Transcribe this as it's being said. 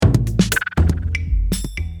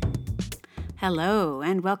Hello,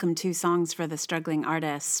 and welcome to Songs for the Struggling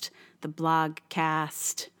Artist, the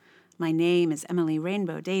blogcast. My name is Emily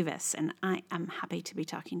Rainbow Davis, and I am happy to be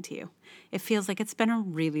talking to you. It feels like it's been a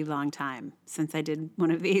really long time since I did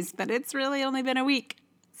one of these, but it's really only been a week.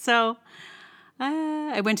 So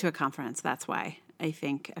I went to a conference. That's why I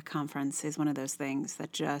think a conference is one of those things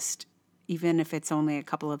that just, even if it's only a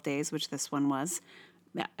couple of days, which this one was,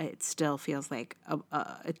 it still feels like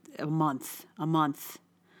a month.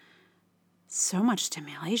 So much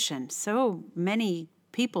stimulation, so many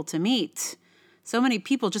people to meet, so many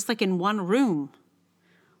people just like in one room.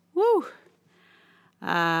 Woo!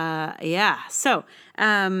 So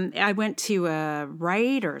I went to a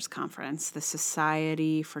writers conference, the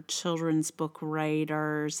Society for Children's Book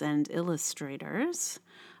Writers and Illustrators,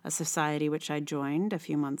 a society which I joined a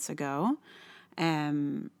few months ago.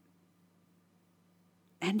 And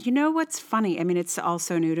you know what's funny? I mean, it's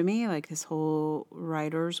also new to me, like this whole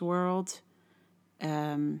writers world.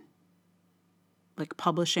 Like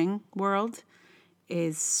publishing world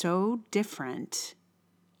is so different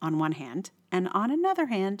on one hand, and on another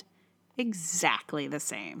hand, exactly the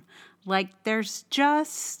same. Like there's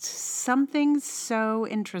just something so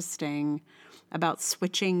interesting about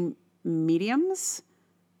switching mediums,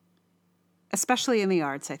 especially in the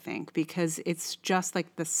arts, I think, because it's just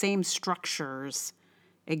like the same structures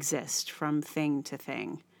exist from thing to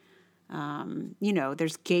thing.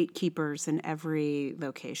 There's gatekeepers in every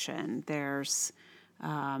location. There's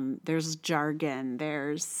jargon.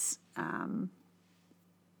 There's,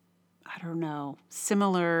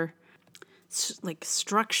 similar like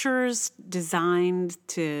structures designed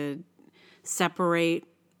to separate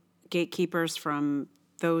gatekeepers from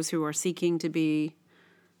those who are seeking to be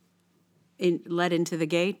led into the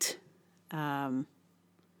gate.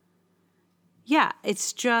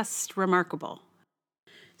 It's just remarkable.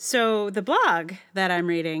 So the blog that I'm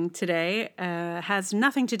reading today has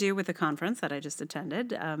nothing to do with the conference that I just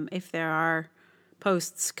attended. If there are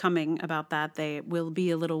posts coming about that, they will be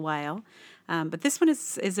a little while. But this one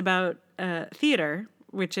is about theater,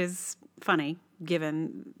 which is funny,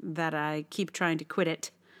 given that I keep trying to quit it.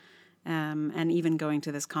 And even going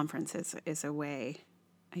to this conference is a way,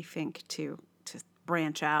 I think, to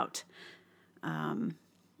branch out and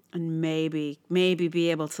maybe be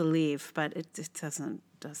able to leave, but it doesn't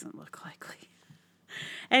look likely.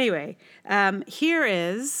 Anyway, here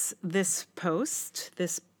is this post,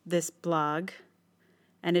 this blog,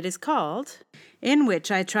 and it is called, "In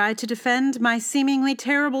which I try to defend my seemingly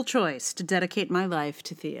terrible choice to dedicate my life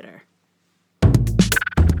to theater."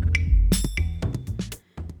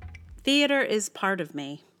 Theater is part of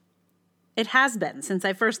me. It has been since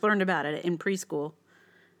I first learned about it in preschool.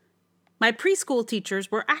 My preschool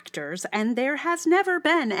teachers were actors, and there has never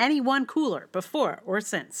been anyone cooler before or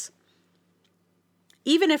since.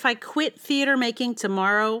 Even if I quit theater making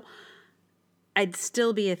tomorrow, I'd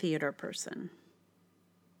still be a theater person.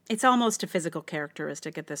 It's almost a physical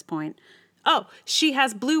characteristic at this point. Oh, she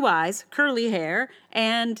has blue eyes, curly hair,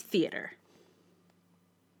 and theater.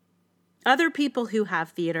 Other people who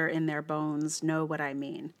have theater in their bones know what I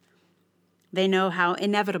mean. They know how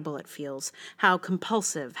inevitable it feels, how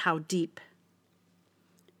compulsive, how deep.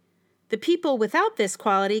 The people without this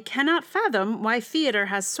quality cannot fathom why theater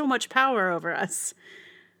has so much power over us.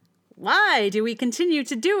 Why do we continue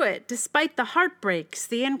to do it, despite the heartbreaks,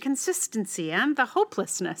 the inconsistency, and the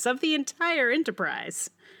hopelessness of the entire enterprise?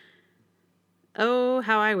 Oh,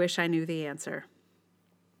 how I wish I knew the answer.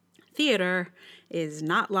 Theater is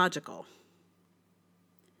not logical.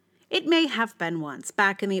 It may have been once,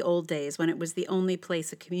 back in the old days, when it was the only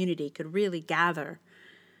place a community could really gather,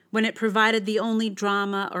 when it provided the only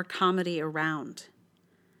drama or comedy around.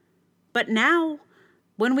 But now,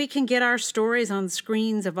 when we can get our stories on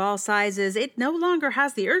screens of all sizes, it no longer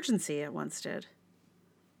has the urgency it once did.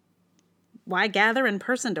 Why gather in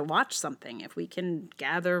person to watch something if we can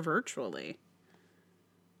gather virtually?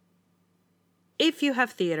 If you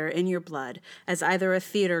have theater in your blood, as either a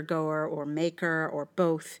theater goer or maker or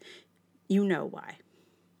both, you know why.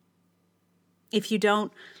 If you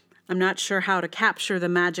don't, I'm not sure how to capture the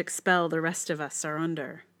magic spell the rest of us are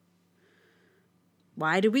under.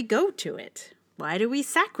 Why do we go to it? Why do we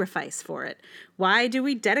sacrifice for it? Why do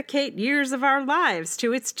we dedicate years of our lives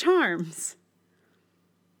to its charms?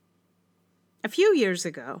 A few years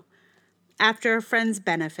ago, after a friend's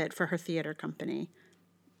benefit for her theater company,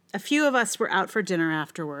 a few of us were out for dinner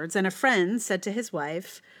afterwards, and a friend said to his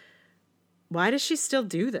wife, "Why does she still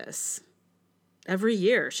do this? Every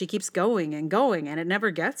year she keeps going, and it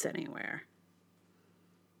never gets anywhere."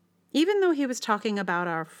 Even though he was talking about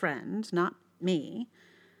our friend, not me,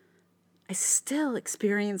 I still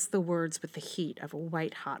experience the words with the heat of a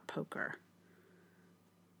white-hot poker.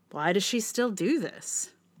 Why does she still do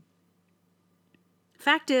this?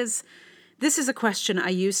 Fact is, this is a question I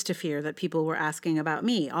used to fear that people were asking about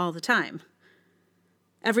me all the time.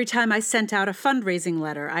 Every time I sent out a fundraising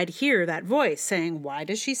letter, I'd hear that voice saying, why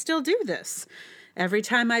does she still do this? Every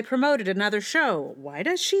time I promoted another show, why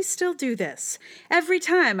does she still do this? Every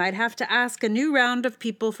time I'd have to ask a new round of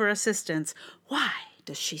people for assistance, why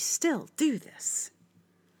does she still do this?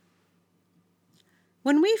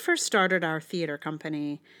 When we first started our theater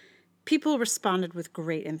company, people responded with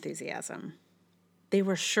great enthusiasm. They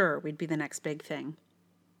were sure we'd be the next big thing.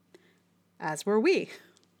 As were we.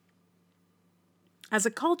 As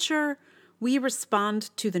a culture, we respond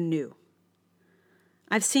to the new.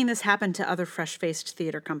 I've seen this happen to other fresh-faced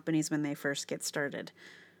theater companies when they first get started.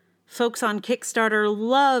 Folks on Kickstarter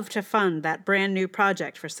love to fund that brand new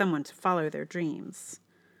project for someone to follow their dreams.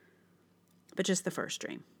 But just the first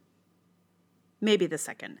dream. Maybe the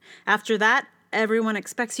second. After that, everyone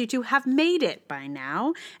expects you to have made it by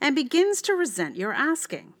now and begins to resent your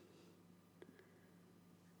asking.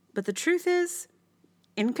 But the truth is,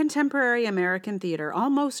 in contemporary American theater,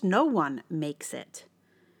 almost no one makes it.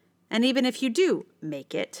 And even if you do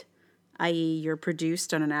make it, i.e. you're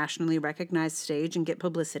produced on a nationally recognized stage and get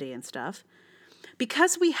publicity and stuff,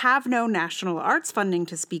 because we have no national arts funding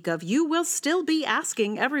to speak of, you will still be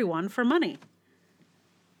asking everyone for money.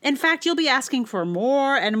 In fact, you'll be asking for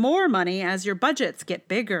more and more money as your budgets get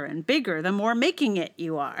bigger and bigger, the more making it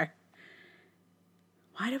you are.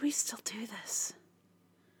 Why do we still do this?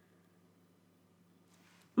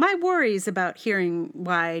 My worries about hearing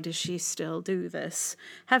why does she still do this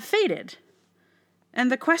have faded.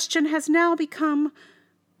 And the question has now become,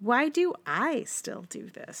 why do I still do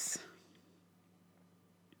this?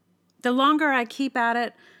 The longer I keep at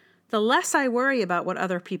it, the less I worry about what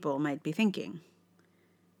other people might be thinking.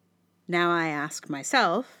 Now I ask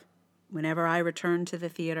myself, whenever I return to the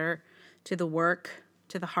theater, to the work,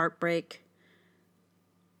 to the heartbreak,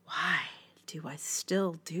 why do I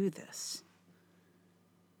still do this?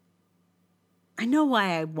 I know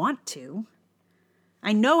why I want to.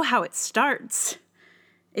 I know how it starts.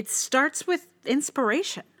 It starts with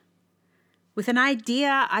inspiration, with an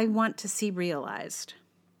idea I want to see realized.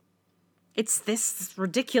 It's this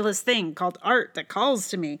ridiculous thing called art that calls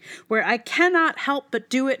to me, where I cannot help but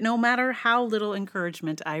do it no matter how little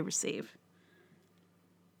encouragement I receive.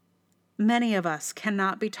 Many of us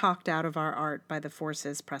cannot be talked out of our art by the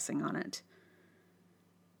forces pressing on it.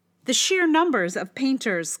 The sheer numbers of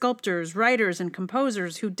painters, sculptors, writers, and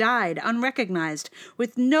composers who died unrecognized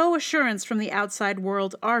with no assurance from the outside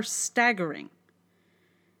world are staggering.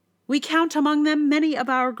 We count among them many of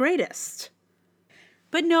our greatest.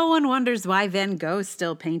 But no one wonders why Van Gogh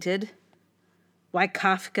still painted, why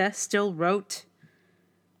Kafka still wrote.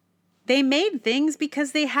 They made things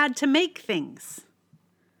because they had to make things.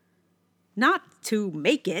 Not to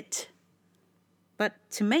make it, but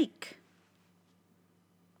to make.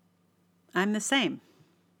 I'm the same.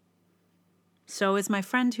 So is my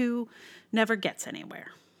friend who never gets anywhere.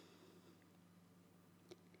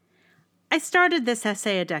 I started this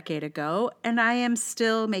essay a decade ago, and I am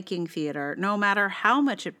still making theater, no matter how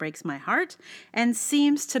much it breaks my heart and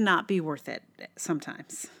seems to not be worth it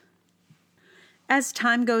sometimes. As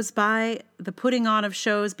time goes by, the putting on of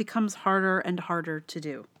shows becomes harder and harder to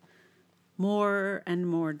do, more and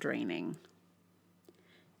more draining.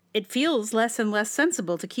 It feels less and less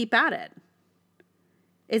sensible to keep at it.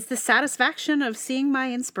 Is the satisfaction of seeing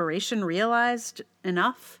my inspiration realized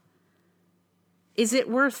enough? Is it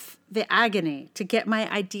worth the agony to get my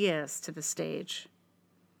ideas to the stage?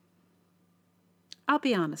 I'll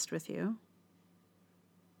be honest with you.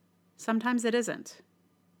 Sometimes it isn't.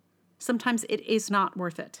 Sometimes it is not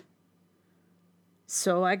worth it.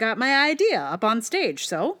 So I got my idea up on stage,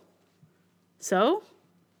 so?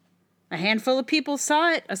 A handful of people saw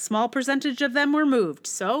it, a small percentage of them were moved,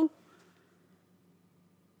 so?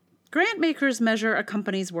 Grant makers measure a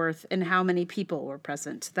company's worth in how many people were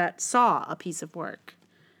present that saw a piece of work.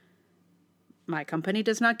 My company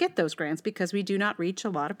does not get those grants because we do not reach a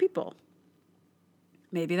lot of people.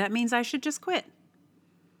 Maybe that means I should just quit.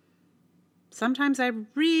 Sometimes I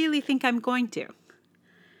really think I'm going to.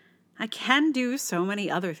 I can do so many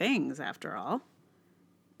other things, after all.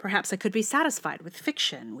 Perhaps I could be satisfied with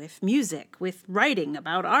fiction, with music, with writing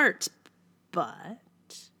about art, but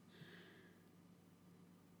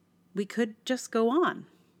we could just go on,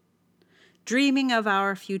 dreaming of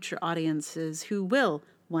our future audiences who will,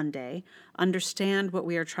 one day, understand what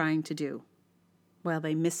we are trying to do, while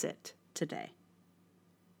they miss it today.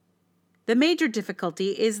 The major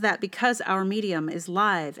difficulty is that because our medium is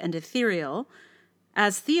live and ethereal,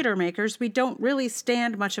 As theater makers, we don't really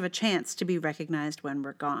stand much of a chance to be recognized when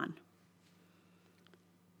we're gone.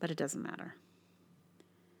 But it doesn't matter.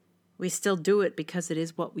 We still do it because it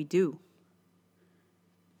is what we do.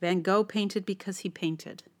 Van Gogh painted because he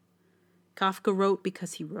painted. Kafka wrote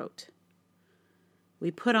because he wrote. We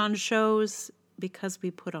put on shows because we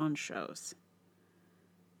put on shows.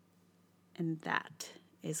 And that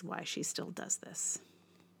is why she still does this.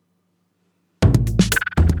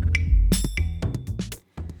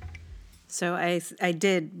 So I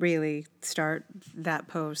did really start that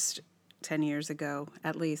post 10 years ago,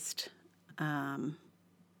 at least. And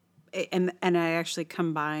I actually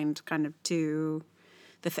combined kind of two,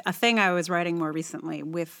 a thing I was writing more recently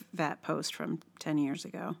with that post from 10 years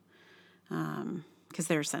ago. Because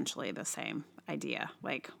they're essentially the same idea.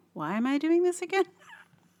 Like, why am I doing this again?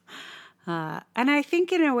 And I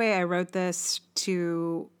think in a way I wrote this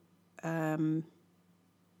to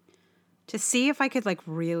see if I could like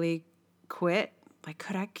really quit. Like,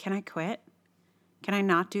 can I quit? Can I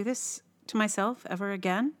not do this to myself ever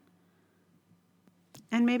again?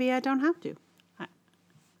 And maybe I don't have to.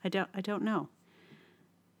 I don't know.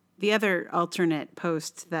 The other alternate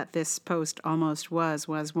post that this post almost was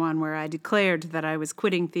one where I declared that I was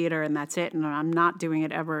quitting theater and that's it, and I'm not doing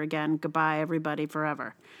it ever again. Goodbye, everybody,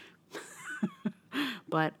 forever.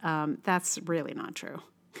 But that's really not true.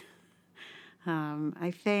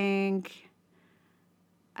 I think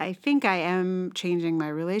I am changing my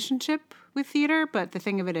relationship with theater, but the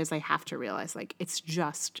thing of it is I have to realize, like, it's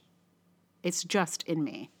just in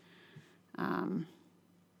me.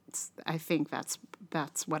 I think that's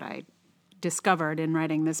what I discovered in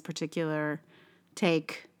writing this particular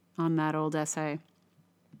take on that old essay.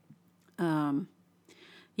 Yeah,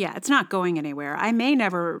 it's not going anywhere. I may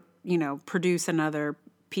never, produce another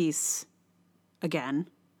piece again,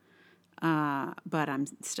 but I'm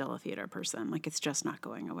still a theater person. Like, it's just not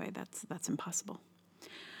going away. That's impossible.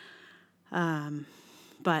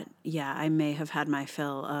 But yeah, I may have had my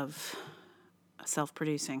fill of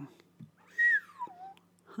self-producing.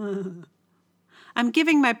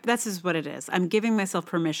 This is what it is. I'm giving myself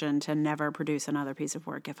permission to never produce another piece of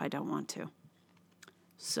work if I don't want to.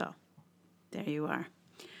 So, there you are.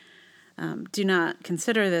 Do not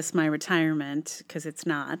consider this my retirement, because it's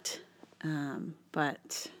not.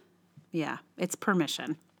 But, yeah, it's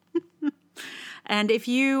permission. And if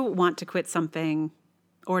you want to quit something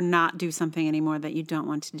or not do something anymore that you don't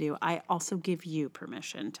want to do, I also give you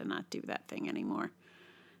permission to not do that thing anymore.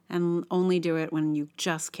 And only do it when you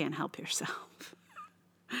just can't help yourself.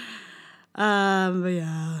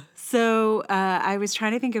 Yeah. So I was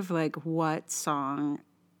trying to think of like what song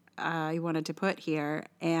I wanted to put here,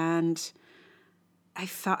 and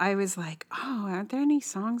I was like, oh, aren't there any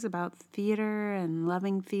songs about theater and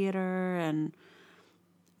loving theater? And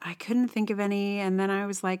I couldn't think of any. And then I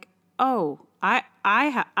was like, oh,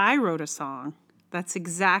 I wrote a song. That's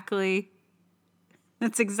exactly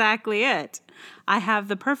it. I have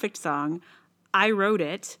the perfect song. I wrote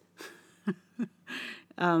it.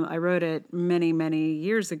 I wrote it many, many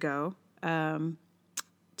years ago.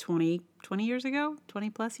 20 years ago? 20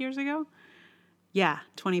 plus years ago? Yeah,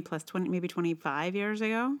 20 plus, 20, maybe 25 years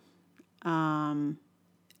ago. And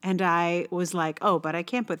I was like, oh, but I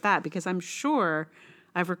can't put that because I'm sure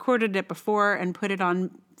I've recorded it before and put it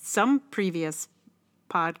on some previous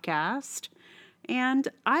podcast. And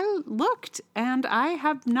I looked, and I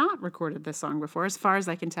have not recorded this song before, as far as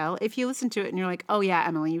I can tell. If you listen to it and you're like, oh, yeah,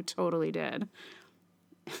 Emily, you totally did,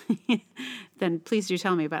 then please do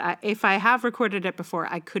tell me. But if I have recorded it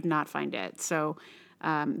before, I could not find it. So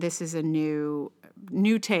this is a new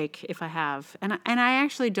take, if I have. And I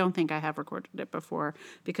actually don't think I have recorded it before,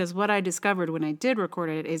 because what I discovered when I did record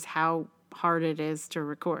it is how hard it is to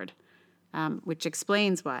record, which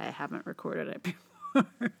explains why I haven't recorded it before.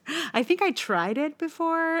 I think I tried it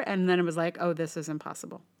before, and then it was like, oh, this is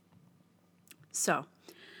impossible. So,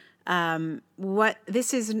 what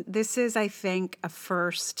this is, I think, a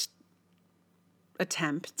first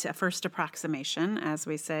attempt, a first approximation, as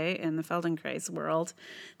we say in the Feldenkrais world.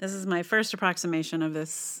 This is my first approximation of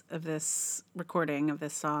this recording of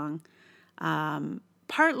this song.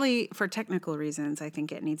 Partly for technical reasons, I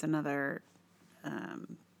think it needs another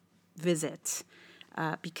visit,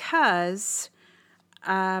 because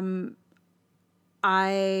when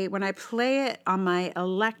I play it on my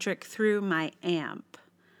electric through my amp,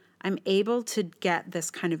 I'm able to get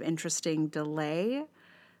this kind of interesting delay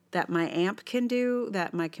that my amp can do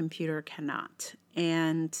that my computer cannot.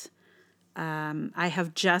 And I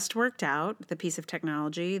have just worked out the piece of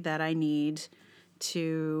technology that I need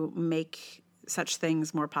to make such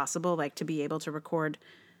things more possible, like to be able to record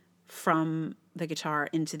from the guitar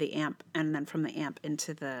into the amp and then from the amp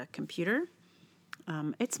into the computer.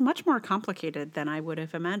 It's much more complicated than I would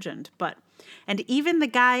have imagined. And even the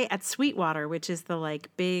guy at Sweetwater, which is the like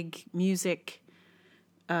big music,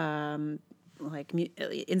 instrument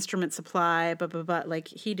supply, like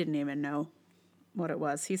he didn't even know what it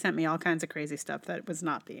was. He sent me all kinds of crazy stuff that was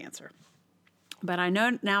not the answer. But I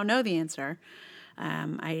now know the answer.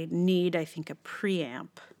 I think a preamp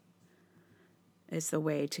is the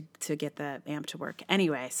way to get the amp to work.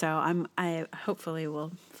 Anyway, so I hopefully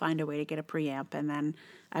will find a way to get a preamp, and then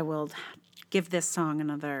I will give this song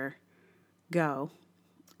another go.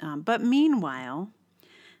 But meanwhile,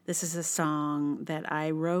 this is a song that I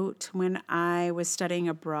wrote when I was studying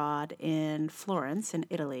abroad in Florence in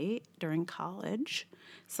Italy during college.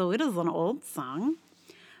 So it is an old song.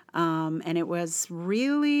 And it was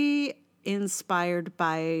really inspired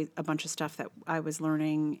by a bunch of stuff that I was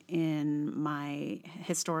learning in my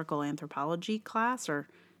historical anthropology class or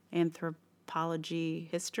anthropology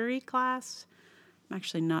history class. I'm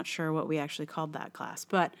actually not sure what we actually called that class,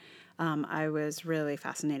 but I was really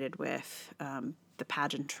fascinated with the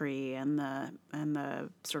pageantry and the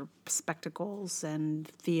sort of spectacles and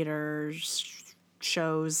theater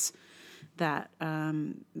shows that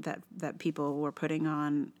people were putting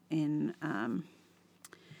on in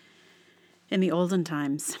the olden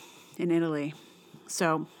times in Italy.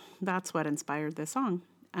 So that's what inspired this song.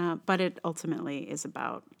 But it ultimately is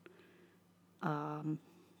about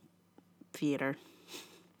theater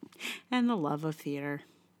and the love of theater.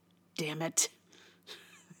 Damn it.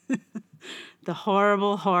 The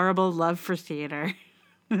horrible, horrible love for theater.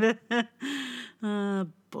 Oh,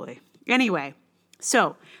 boy. Anyway,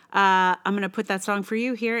 so I'm going to put that song for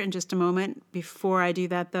you here in just a moment. Before I do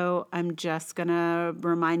that, though, I'm just going to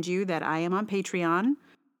remind you that I am on Patreon.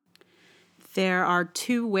 There are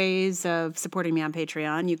two ways of supporting me on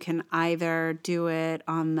Patreon. You can either do it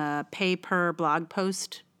on the pay per blog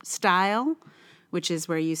post style, which is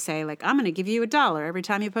where you say, like, I'm going to give you $1 every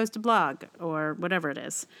time you post a blog or whatever it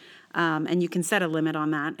is. And you can set a limit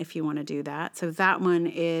on that if you want to do that. So that one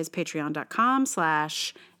is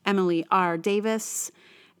patreon.com/Emily R. Davis.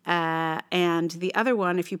 And the other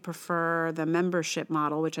one, if you prefer the membership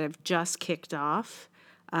model, which I've just kicked off,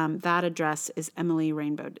 that address is Emily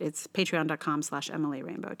Rainbow. It's patreon.com/Emily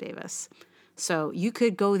Rainbow Davis. So you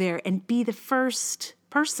could go there and be the first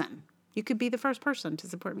person. You could be the first person to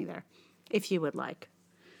support me there if you would like,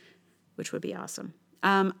 which would be awesome.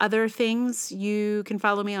 Other things, you can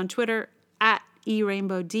follow me on Twitter at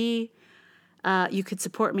eRainbowD. You could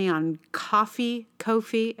support me on Ko-fi.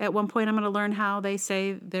 At one point, I'm going to learn how they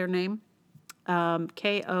say their name.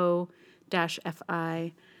 Ko-fi.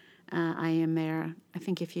 I am there. I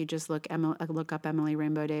think if you just look up Emily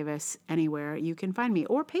Rainbow Davis anywhere, you can find me.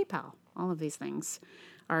 Or PayPal. All of these things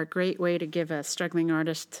are a great way to give a struggling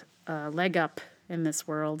artist a leg up in this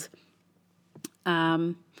world.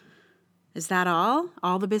 Is that all?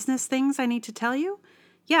 All the business things I need to tell you?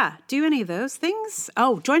 Yeah, do any of those things.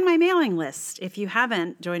 Oh, join my mailing list. If you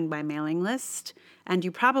haven't joined my mailing list, and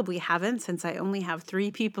you probably haven't since I only have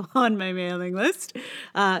 3 people on my mailing list,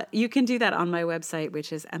 you can do that on my website,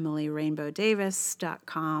 which is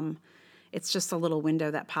emilyrainbowdavis.com. It's just a little window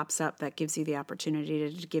that pops up that gives you the opportunity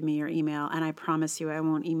to give me your email, and I promise you I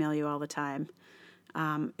won't email you all the time.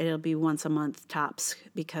 It'll be once a month tops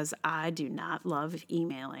because I do not love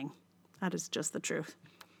emailing. That is just the truth.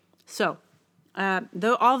 So,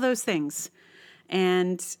 all those things.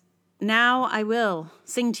 And now I will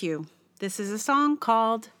sing to you. This is a song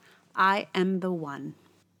called I Am the One.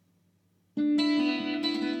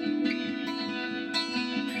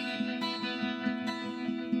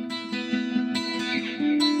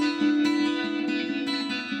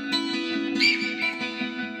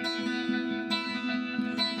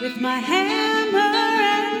 With my hammer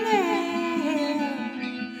and nail,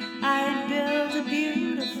 I built a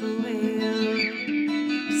beautiful whale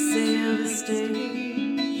to sail the stage,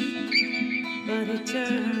 but it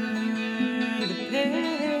turned the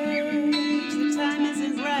page. The time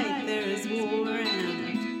isn't right, there is war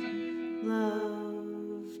and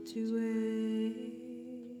love to wage.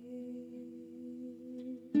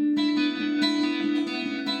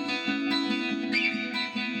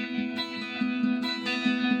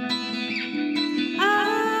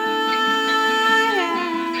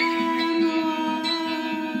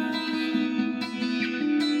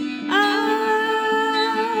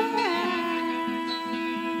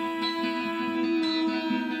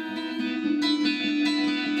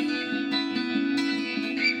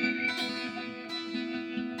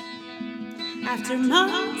 After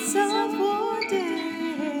months of war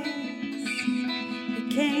days, he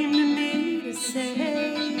came to me to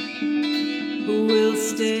say,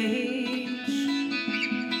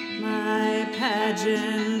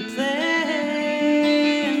 pageant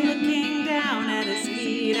play, and looking down at his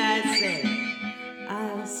feet, I say,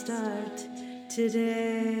 I'll start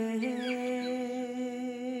today.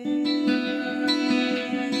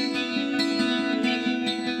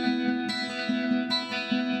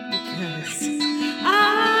 Because I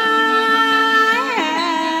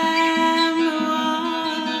am the one.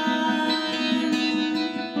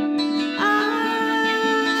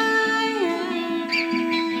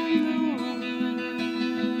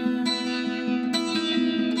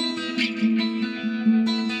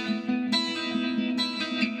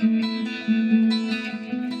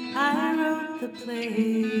 I wrote the play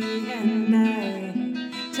and I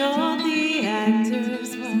told the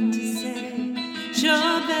actors what to say,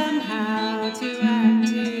 showed them how to act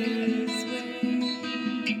his way.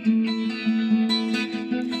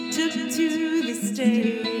 Took to the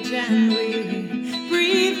stage and we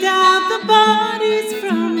breathed out the bodies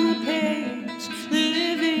from the page,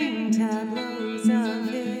 living tableaus of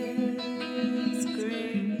his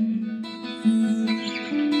grave.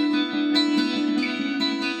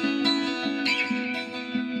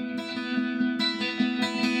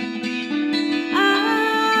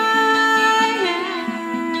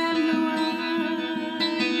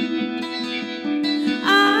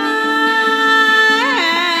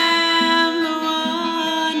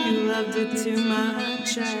 Too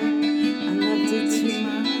much, I loved it too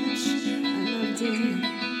much, I loved it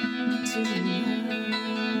too much.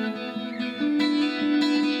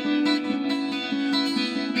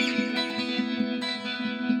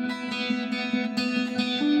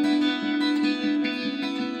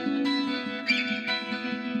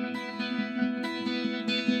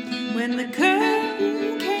 When the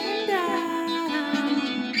curtain came down,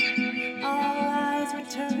 all eyes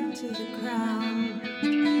returned to the crown.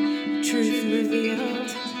 Truth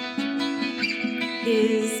revealed,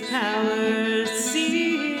 his power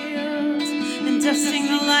sealed, and dusting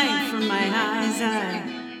the light from my eyes, I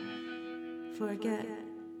forget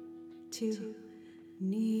to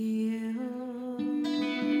kneel.